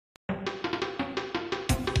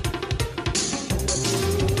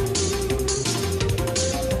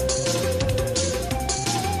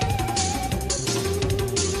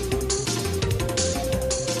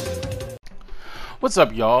What's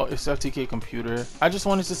up, y'all? It's FTKComputer. I just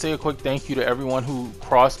wanted to say a quick thank you to everyone who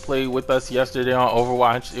cross-played with us yesterday on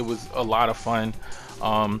Overwatch. It was a lot of fun.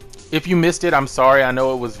 If you missed it, I'm sorry. I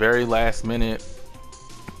know it was very last minute,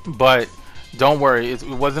 but don't worry. It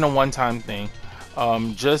wasn't a one-time thing.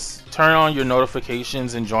 Just turn on your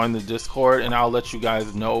notifications and join the Discord, and I'll let you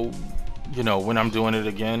guys know, when I'm doing it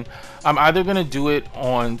again. I'm either gonna do it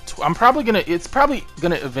on. It's probably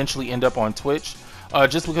gonna eventually end up on Twitch,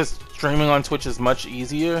 just because streaming on Twitch is much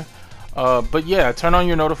easier. But yeah, turn on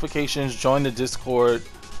your notifications, join the Discord,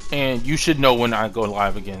 and you should know when I go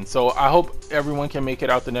live again. So I hope everyone can make it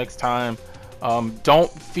out the next time. Don't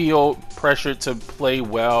feel pressured to play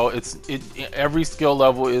well. Every skill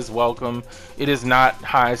level is welcome. It is not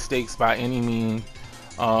high stakes by any means.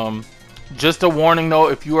 Just a warning though,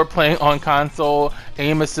 if you are playing on console,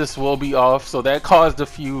 aim assist will be off, so that caused a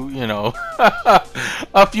few,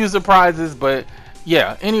 a few surprises, but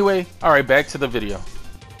yeah, anyway, alright, back to the video.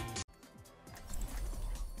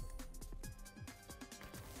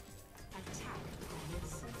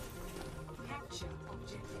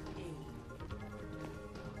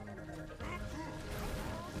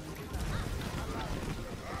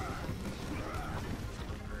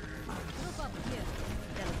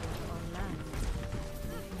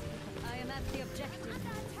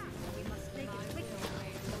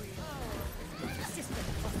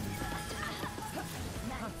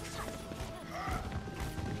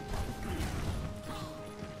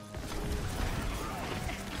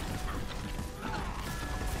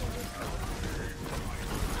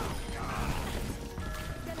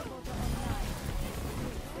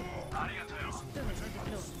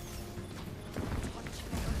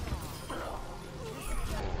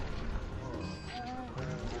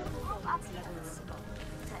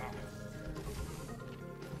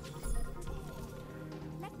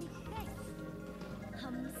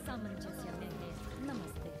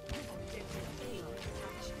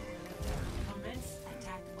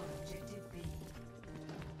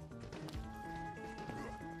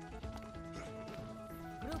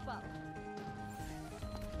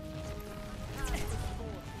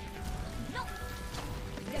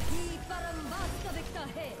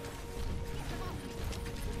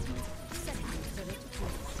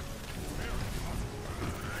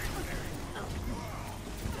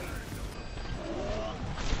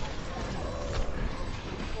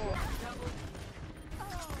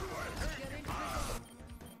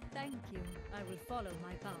 I will follow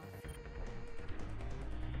my path.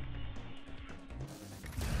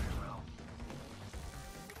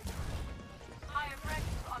 I am ready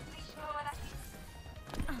to unleash power that is.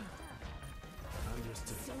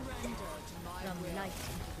 Understood. Surrender to my will. From light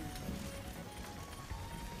into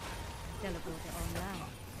the teleporter online.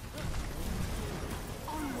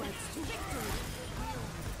 Onwards to victory.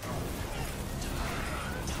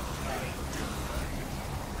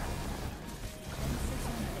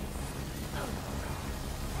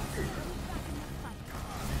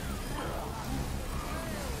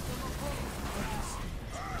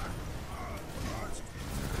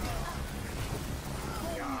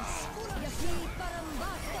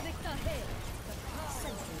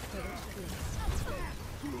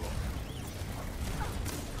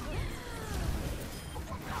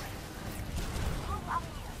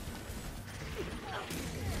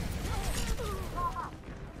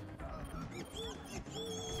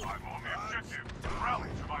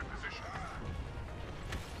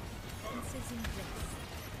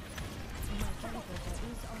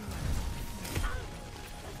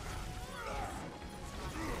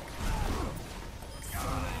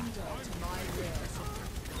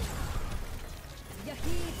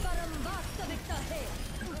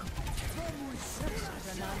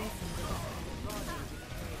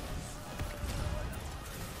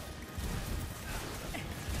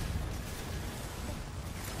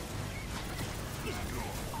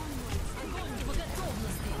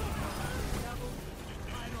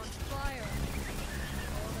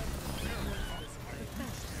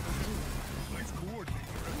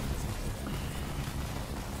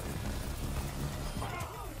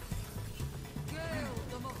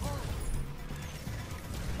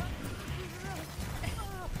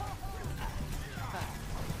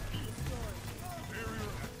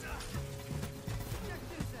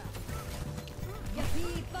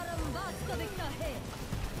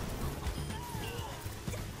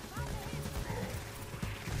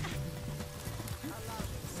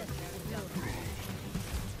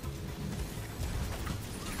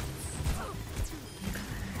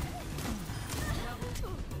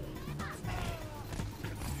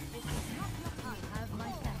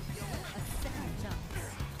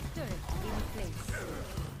 Turret in place.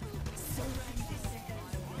 Surrender.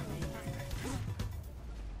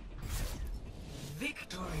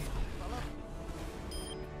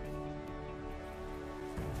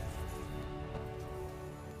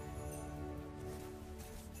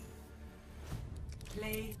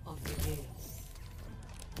 Play of the game.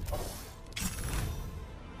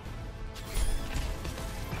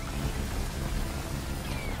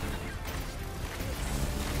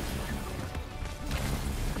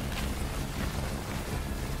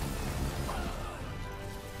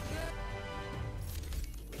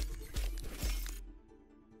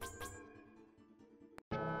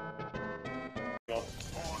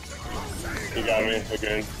 He got me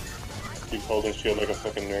again. Keep holding shield like a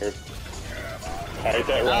fucking nerd. I hate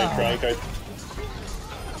that Ryan crank.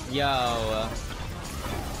 Yo,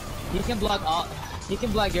 he can block all. He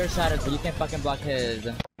can block your shadows, but you can't fucking block his.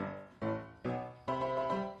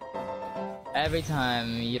 Every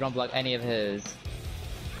time you don't block any of his.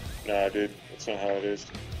 Nah, dude, that's not how it is.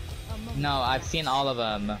 No, I've seen all of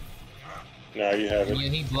them. Nah, you haven't.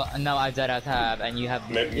 No, I dead ass have, and you have.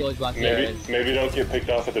 You always block maybe yours. you don't get picked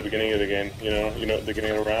off at the beginning of the game. You know, the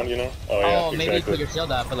beginning of the round. You know. Oh yeah, Oh, maybe exactly. put your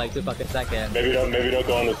shield up for like 2 fucking seconds. Maybe don't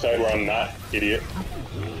go on the side where I'm not, idiot.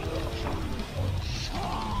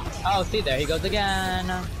 Oh, see, there he goes again.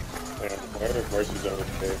 Yeah, where Mercy's over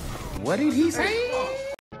there. What did he say?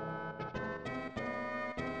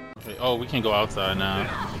 Okay, oh, we can go outside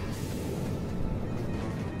now.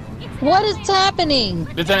 What is happening?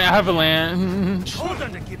 It's an avalanche. Hold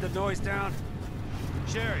them to keep the noise down.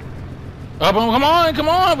 Sherry. Oh, come on, come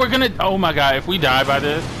on. We're gonna. Oh my god, if we die by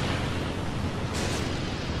this.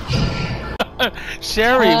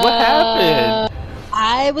 Sherry, what happened?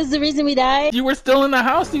 I was the reason we died. You were still in the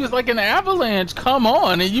house. He was like an avalanche. Come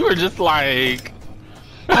on, and you were just like.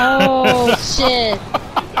 Oh shit!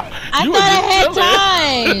 I You thought were I had just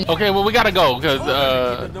time. Okay, well we gotta go because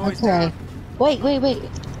Okay. Wait.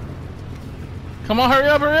 Come on, hurry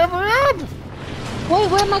up, hurry up, hurry up!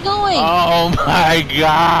 Wait, where am I going? Oh my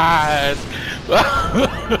god!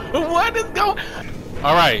 What is going?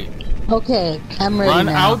 All right. Okay, I'm ready Run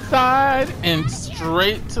now. outside and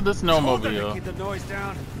straight to the Hold them to snowmobile. keep the noise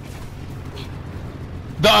down.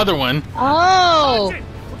 The other one. Oh, That's it,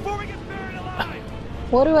 before we get buried alive.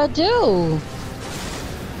 what do I do?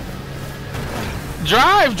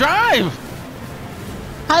 Drive, drive!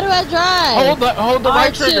 How do I drive? Hold the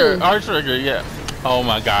right R2. trigger. R trigger, yeah. Oh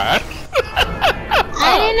my god.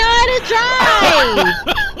 I didn't know how to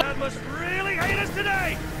drive. Dad must really hate us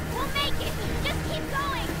today. We'll make it. Just keep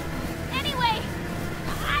going. Anyway,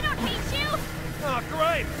 I don't hate you. Oh,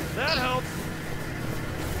 great. That helps.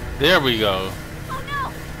 There we go. Oh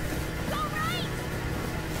no. Go right.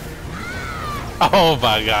 Oh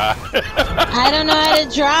my god. I don't know how to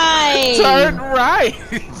drive. Turn right.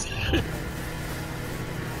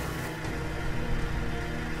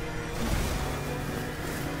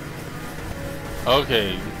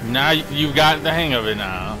 Okay, now you got the hang of it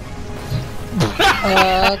now.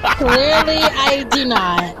 Clearly I do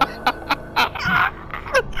not.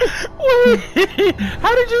 Wait,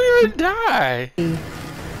 how did you even die?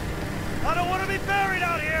 I don't want to be buried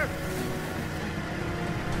out here.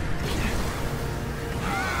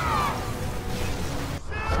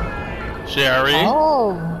 Sherry?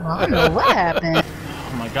 Oh, I don't know what happened.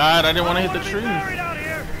 Oh my god, I didn't want to hit the tree. Buried out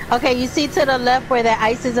here. Okay, you see to the left where the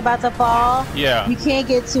ice is about to fall? Yeah. You can't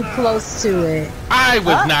get too close to it. I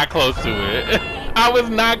was not close to it. I was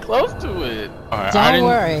not close to it. Alright, Don't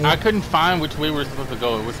worry. I couldn't find which way we were supposed to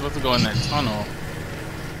go. We're supposed to go in that tunnel.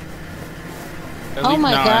 At Oh least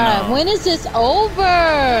my now I god, know. when is this over?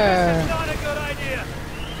 It's not a good idea.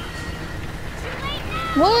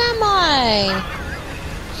 Where am I?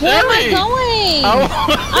 Where am I Sherry! going? Oh.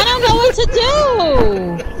 I don't know what to do.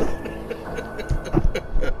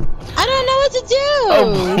 I don't know what to do.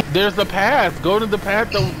 Oh, there's the path. Go to the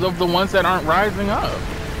path of the ones that aren't rising up.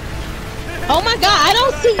 Oh my god, I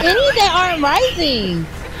don't see any that aren't rising.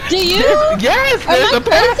 Do you? Yes, Am there's I a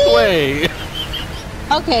pathway.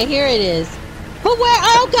 Okay, here it is. But where?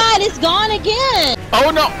 Oh god, it's gone again. Oh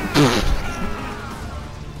no.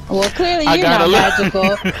 Well, clearly I you're got not a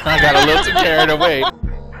magical. I got a little too carried away.